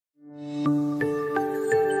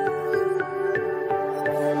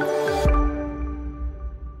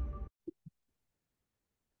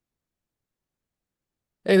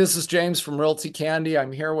Hey, this is James from RealtyCandy.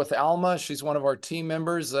 I'm here with Alma. She's one of our team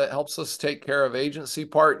members that helps us take care of agency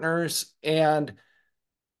partners. And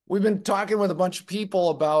we've been talking with a bunch of people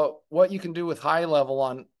about what you can do with HighLevel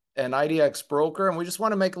on an IDX Broker. And we just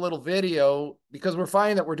want to make a little video because we're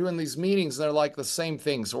finding that we're doing these meetings and they're like the same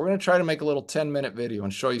thing. So we're going to try to make a little 10-minute video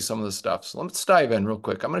and show you some of the stuff. So let's dive in real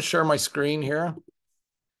quick. I'm going to share my screen here.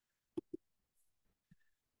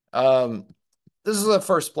 This is the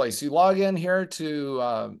first place. You log in here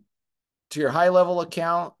to your HighLevel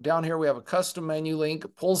account. Down here, we have a custom menu link.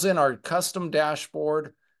 It pulls in our custom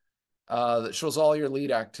dashboard that shows all your lead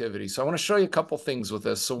activity. So I want to show you a couple things with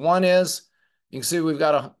this. So one is, you can see we've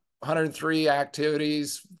got 103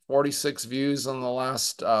 activities, 46 views in the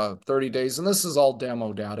last 30 days. And this is all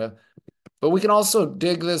demo data. But we can also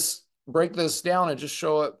break this down and just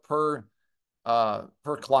show it per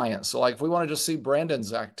client. So like if we want to just see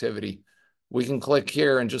Brendan's activity, we can click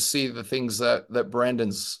here and just see the things that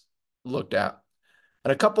Brendan's looked at.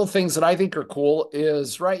 And a couple of things that I think are cool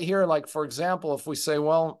is right here, like for example, if we say,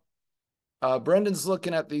 well, Brendan's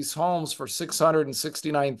looking at these homes for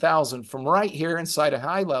 $669,000 from right here inside of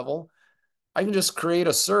HighLevel, I can just create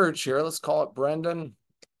a search here. Let's call it Brendan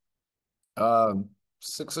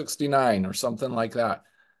 669 or something like that.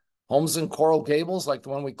 Homes in Coral Gables, like the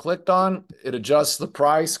one we clicked on, it adjusts the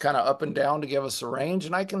price kind of up and down to give us a range.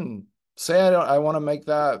 And I can say I want to make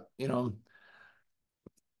that, let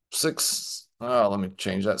me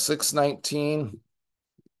change that, 619,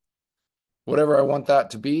 whatever I want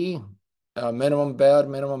that to be. Minimum bed,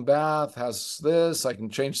 minimum bath, has this. I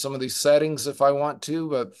can change some of these settings if I want to,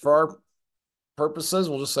 but for our purposes,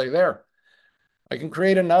 we'll just say there. I can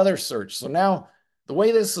create another search. So now the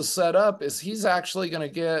way this is set up is he's actually going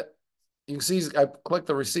to get, you can see I click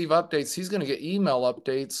the receive updates. He's going to get email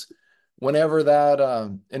updates whenever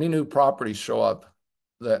that any new properties show up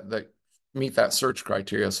that meet that search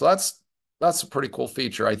criteria. So that's a pretty cool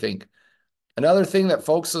feature, I think. Another thing that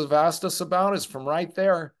folks have asked us about is from right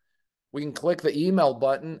there, we can click the email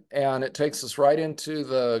button and it takes us right into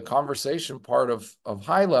the conversation part of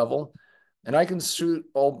HighLevel. And I can shoot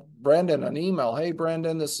Brendan an email. Hey,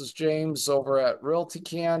 Brendan, this is James over at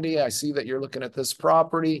RealtyCandy. I see that you're looking at this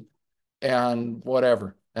property and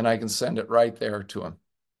whatever. And I can send it right there to him.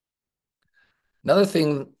 Another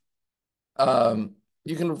thing,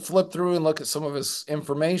 you can flip through and look at some of his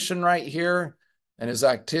information right here and his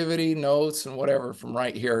activity, notes, and whatever from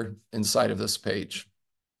right here inside of this page.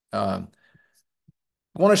 I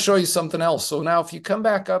want to show you something else. So now if you come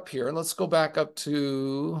back up here, and let's go back up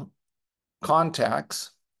to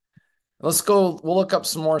contacts. We'll look up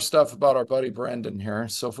some more stuff about our buddy Brendan here.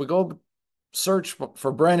 So if we go search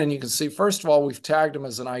for Brendan, you can see, first of all, we've tagged him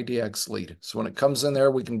as an IDX lead. So when it comes in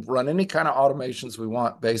there, we can run any kind of automations we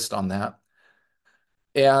want based on that.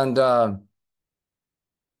 And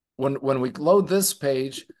when we load this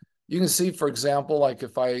page, you can see, for example, like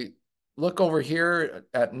if I look over here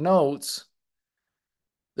at notes,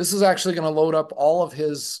 this is actually going to load up all of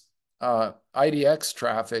his IDX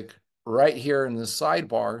traffic right here in this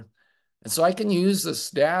sidebar. And so I can use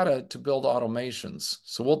this data to build automations.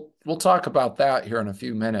 So we'll talk about that here in a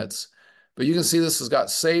few minutes. But you can see this has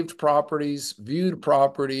got saved properties, viewed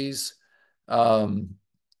properties,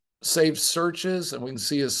 saved searches, and we can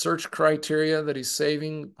see his search criteria that he's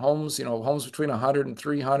saving homes, homes between 100 and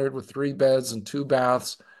 300 with 3 beds and 2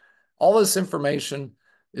 baths. All this information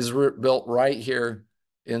is built right here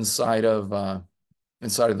inside of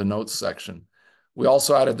the notes section. We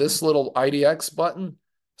also added this little IDX button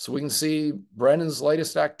so we can see Brendan's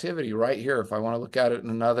latest activity right here. If I want to look at it in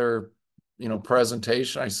another,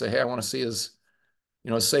 presentation, I say, hey, I want to see his,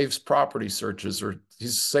 saves property searches, or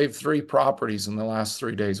he's saved 3 properties in the last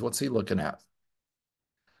 3 days. What's he looking at?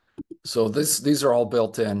 So these are all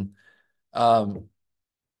built in.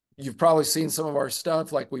 You've probably seen some of our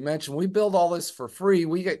stuff. Like we mentioned, we build all this for free.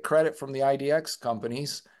 We get credit from the IDX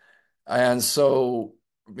companies. And so,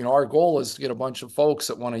 our goal is to get a bunch of folks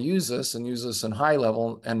that want to use this and use this in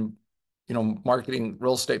HighLevel and,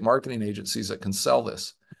 real estate marketing agencies that can sell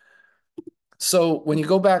this. So when you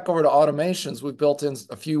go back over to automations, we've built in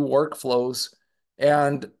a few workflows.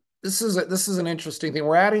 And this is an interesting thing.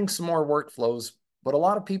 We're adding some more workflows, but a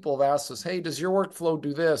lot of people have asked us, hey, does your workflow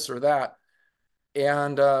do this or that?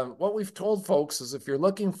 And what we've told folks is if you're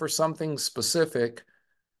looking for something specific,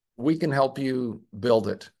 we can help you build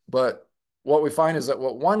it. But what we find is that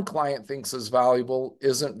what one client thinks is valuable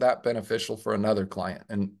isn't that beneficial for another client,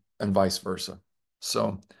 and vice versa.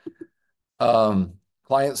 So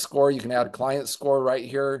client score, you can add a client score right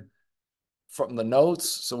here from the notes.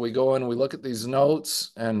 So we go in, we look at these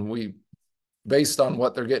notes, and based on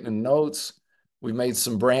what they're getting in notes, We made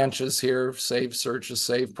some branches here, save searches,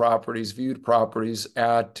 save properties, viewed properties,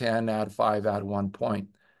 add 10, add 5, add 1 point.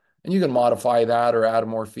 And you can modify that or add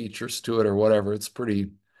more features to it or whatever. It's pretty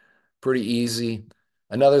easy.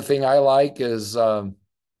 Another thing I like is, for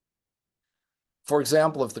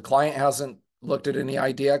example, if the client hasn't looked at any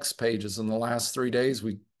IDX pages in the last 3 days,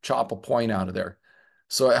 we chop a point out of there.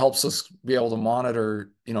 So it helps us be able to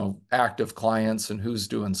monitor, active clients and who's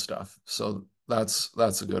doing stuff. So that's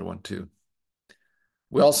a good one too.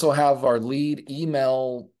 We also have our lead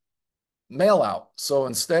email mail out. So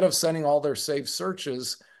instead of sending all their saved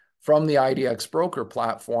searches from the IDX Broker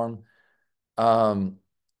platform,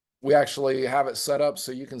 we actually have it set up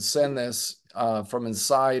so you can send this from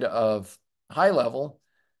inside of HighLevel,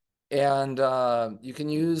 and you can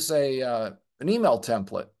use an email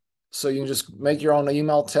template. So you can just make your own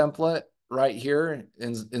email template right here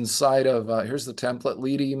inside of, here's the template,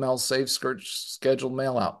 lead email, save scheduled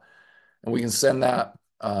mail out. And we can send that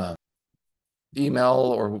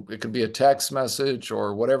email, or it could be a text message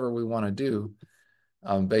or whatever we want to do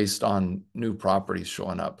based on new properties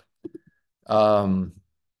showing up.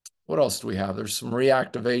 What else do we have? There's some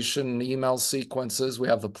reactivation email sequences. We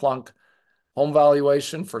have the Plunk home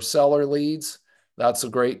valuation for seller leads. That's a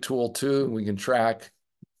great tool too. We can track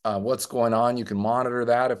what's going on. You can monitor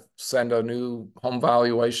that, send a new home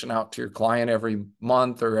valuation out to your client every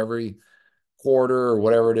month or every quarter or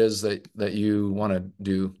whatever it is that you want to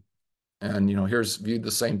do. And here's viewed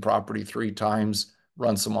the same property 3 times,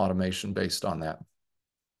 run some automation based on that.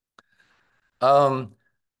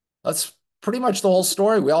 That's pretty much the whole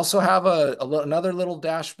story. We also have another little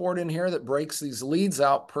dashboard in here that breaks these leads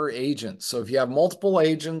out per agent. So if you have multiple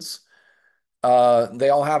agents, they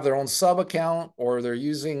all have their own sub account, or they're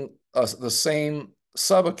using the same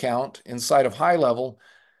sub account inside of HighLevel.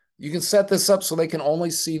 You can set this up so they can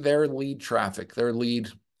only see their lead traffic, their lead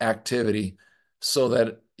activity, so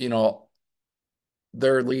that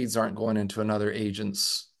their leads aren't going into another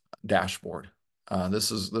agent's dashboard.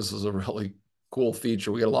 This is a really cool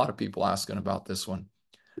feature. We get a lot of people asking about this one.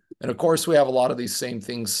 And of course, we have a lot of these same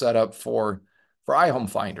things set up for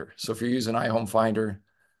iHomefinder. So if you're using iHomefinder,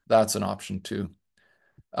 that's an option too.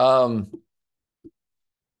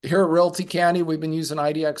 Here at RealtyCandy, we've been using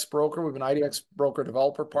IDX Broker. We've been IDX Broker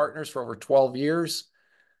developer partners for over 12 years.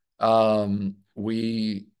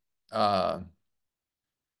 We've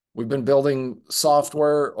been building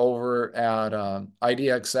software over at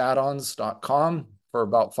idxaddons.com for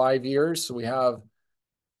about 5 years. So let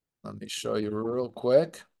me show you real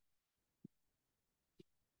quick.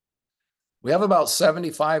 We have about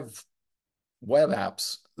 75 web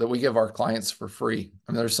apps that we give our clients for free.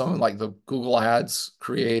 I mean, there's some like the Google Ads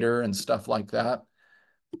creator and stuff like that.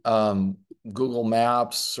 Google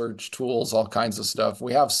Maps, search tools, all kinds of stuff.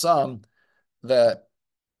 We have some that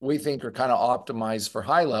we think are kind of optimized for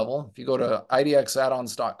HighLevel. If you go to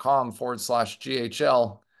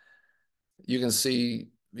idxaddons.com/GHL, you can see,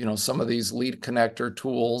 some of these lead connector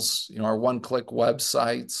tools, our one-click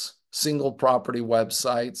websites, single property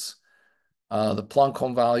websites, the Plunk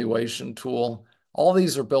home valuation tool. All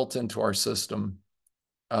these are built into our system.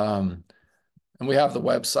 And we have the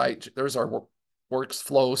website. There's our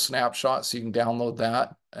workflow snapshot, so you can download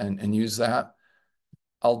that and use that.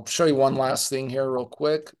 I'll show you one last thing here real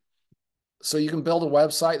quick. So you can build a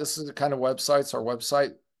website. This is the kind of websites our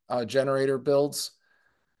website generator builds.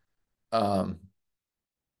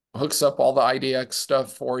 Hooks up all the IDX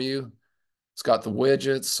stuff for you. It's got the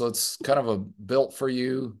widgets, so it's kind of a built for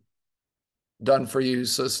you, done for you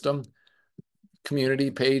system.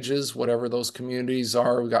 Community pages, whatever those communities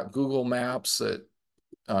are. We got Google Maps that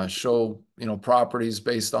show, properties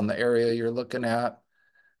based on the area you're looking at.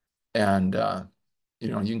 And, you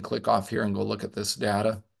can click off here and go look at this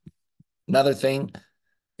data. Another thing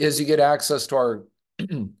is you get access to our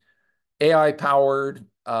AI-powered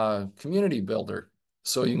community builder.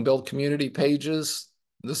 So you can build community pages.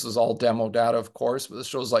 This is all demo data, of course, but this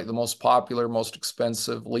shows like the most popular, most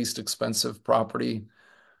expensive, least expensive property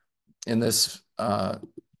in this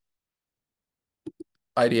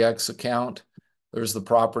IDX account. There's the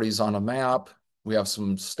properties on a map. We have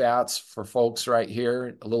some stats for folks right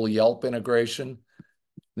here, a little Yelp integration.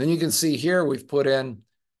 Then you can see here we've put in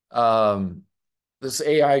this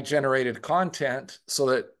AI-generated content so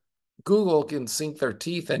that Google can sink their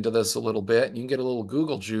teeth into this a little bit. And you can get a little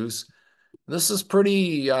Google juice. This is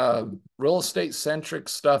pretty real estate-centric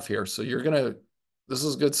stuff here. So this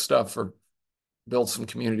is good stuff for build some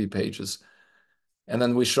community pages. And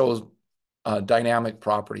then we show dynamic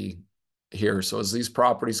property here. So as these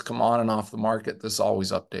properties come on and off the market, this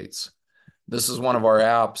always updates. This is one of our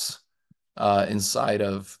apps inside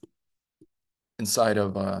of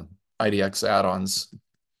IDX add-ons.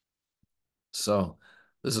 So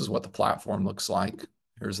this is what the platform looks like.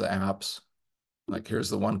 Here's the apps. Like here's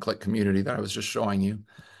the one-click community that I was just showing you.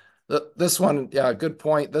 This one, yeah, good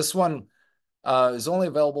point. This one is only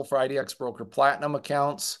available for IDX Broker Platinum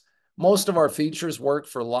accounts. Most of our features work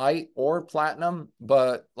for Light or Platinum,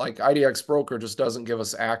 but like IDX Broker just doesn't give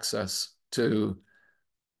us access to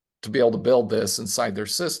be able to build this inside their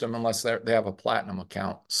system unless they have a Platinum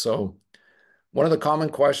account. So one of the common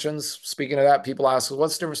questions, speaking of that, people ask,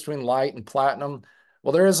 what's the difference between Light and Platinum?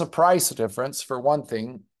 Well, there is a price difference for one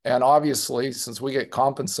thing. And obviously, since we get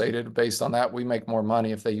compensated based on that, we make more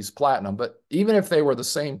money if they use Platinum. But even if they were the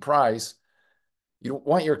same price, you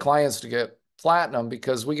want your clients to get Platinum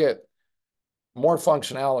because we get more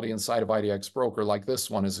functionality inside of IDX Broker. Like this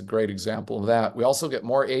one is a great example of that. We also get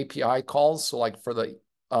more API calls. So like for the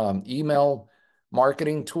email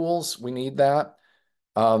marketing tools, we need that.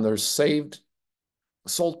 There's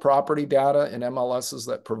sold property data in MLSs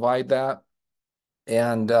that provide that.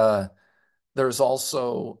 And there's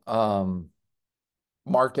also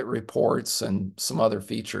market reports and some other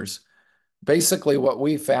features. Basically, what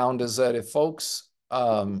we found is that if folks,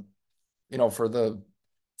 for the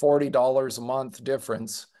 $40 a month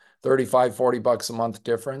difference, 35, $40 a month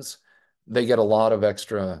difference, they get a lot of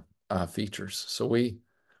extra features. So we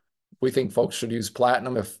think folks should use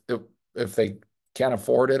Platinum. If they can't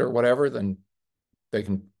afford it or whatever, then they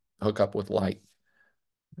can hook up with Light.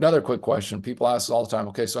 Another quick question. People ask all the time,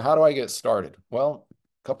 okay, so how do I get started? Well,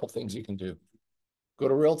 a couple things you can do. Go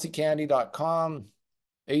to RealtyCandy.com,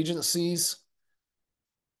 agencies.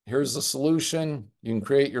 Here's the solution. You can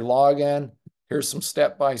create your login. Here's some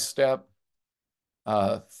step-by-step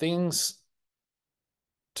things.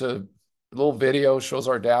 A little video shows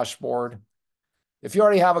our dashboard. If you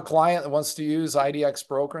already have a client that wants to use IDX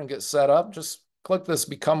Broker and get set up, just click this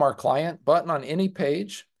Become Our Client button on any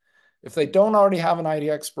page. If they don't already have an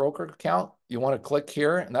IDX Broker account, you want to click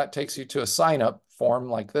here, and that takes you to a sign-up form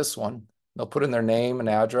like this one. They'll put in their name and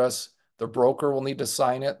address. The broker will need to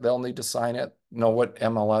sign it. They'll need to sign it, know what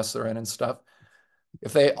MLS they're in and stuff.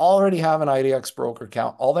 If they already have an IDX Broker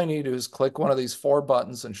account, all they need to do is click one of these 4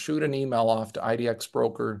 buttons and shoot an email off to IDX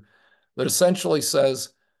Broker that essentially says,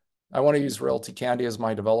 I want to use RealtyCandy as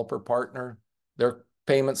my developer partner. Their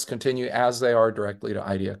payments continue as they are directly to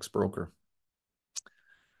IDX Broker.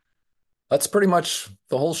 That's pretty much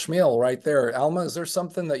the whole schmeal right there. Alma, is there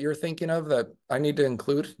something that you're thinking of that I need to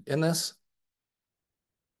include in this?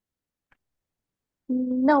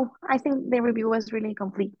 No, I think the review was really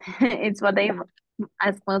complete. It's what they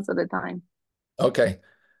ask most of the time. Okay.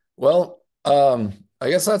 Well, I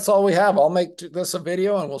guess that's all we have. I'll make this a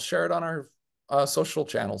video and we'll share it on our social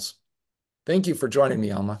channels. Thank you for joining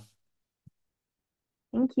me, Alma.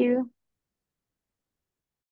 Thank you.